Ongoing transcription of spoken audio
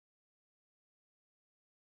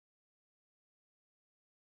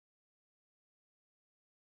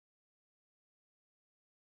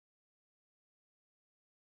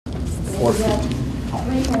4 You have feet. 3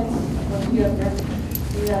 minutes. Well, you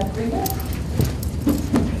have 3 minutes.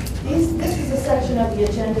 This is a section of the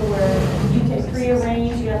agenda where you can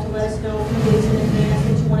prearrange. You have to let us know a few days in advance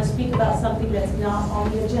that you want to speak about something that's not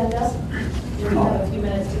on the agenda. You have a few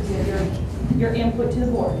minutes to give your input to the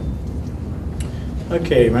board.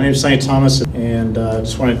 Okay, my name is Sonny Thomas, and I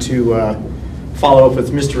just wanted to follow up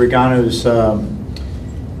with Mr. Regano's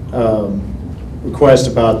request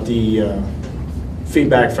about the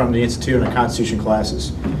feedback from the Institute on the Constitution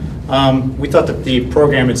classes. We thought that the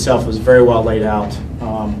program itself was very well laid out,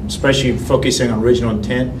 especially focusing on original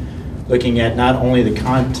intent, looking at not only the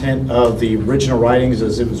content of the original writings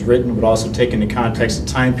as it was written, but also taking into context the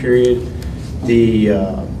time period,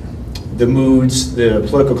 the moods, the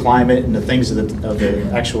political climate, and the things of the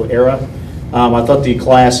actual era. I thought the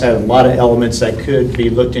class had a lot of elements that could be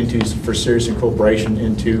looked into for serious incorporation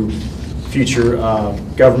into future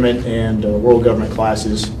government and world government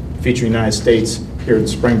classes featuring the United States here at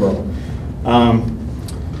Springboro.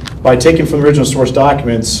 By taking from the original source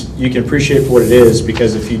documents, you can appreciate for what it is,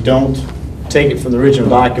 because if you don't take it from the original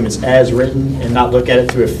documents as written and not look at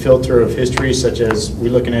it through a filter of history such as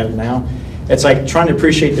we're looking at it now, it's like trying to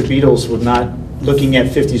appreciate the Beatles with not looking at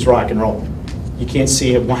 50s rock and roll. You can't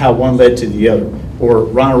see how one led to the other. Or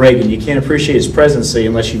Ronald Reagan, you can't appreciate his presidency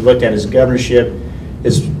unless you look at his governorship,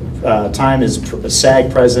 his time as a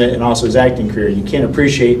SAG president, and also his acting career. You can't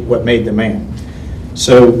appreciate what made the man.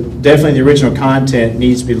 So definitely the original content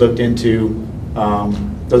needs to be looked into,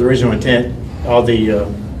 the original intent, all the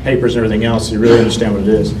papers and everything else, so you really understand what it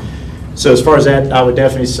is. So as far as that, I would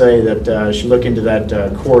definitely say that you should look into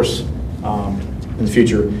that course in the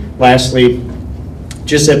future. Lastly,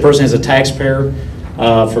 just that person as a taxpayer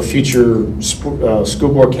for future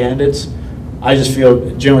school board candidates, I just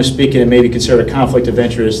feel, generally speaking, it may be considered a conflict of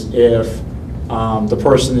interest if the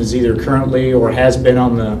person is either currently or has been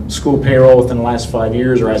on the school payroll within the last 5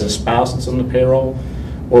 years, or has a spouse that's on the payroll,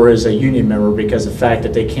 or is a union member, because of the fact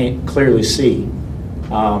that they can't clearly see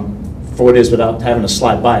for what it is without having a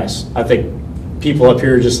slight bias. I think people up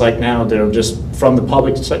here, just like now, they're just from the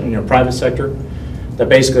public, private sector, that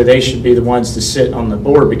basically they should be the ones to sit on the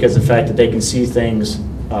board because of the fact that they can see things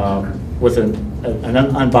with an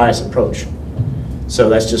unbiased approach. So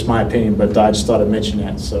that's just my opinion, but I just thought I'd mention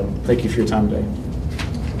that. So thank you for your time today.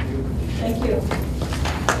 Thank you.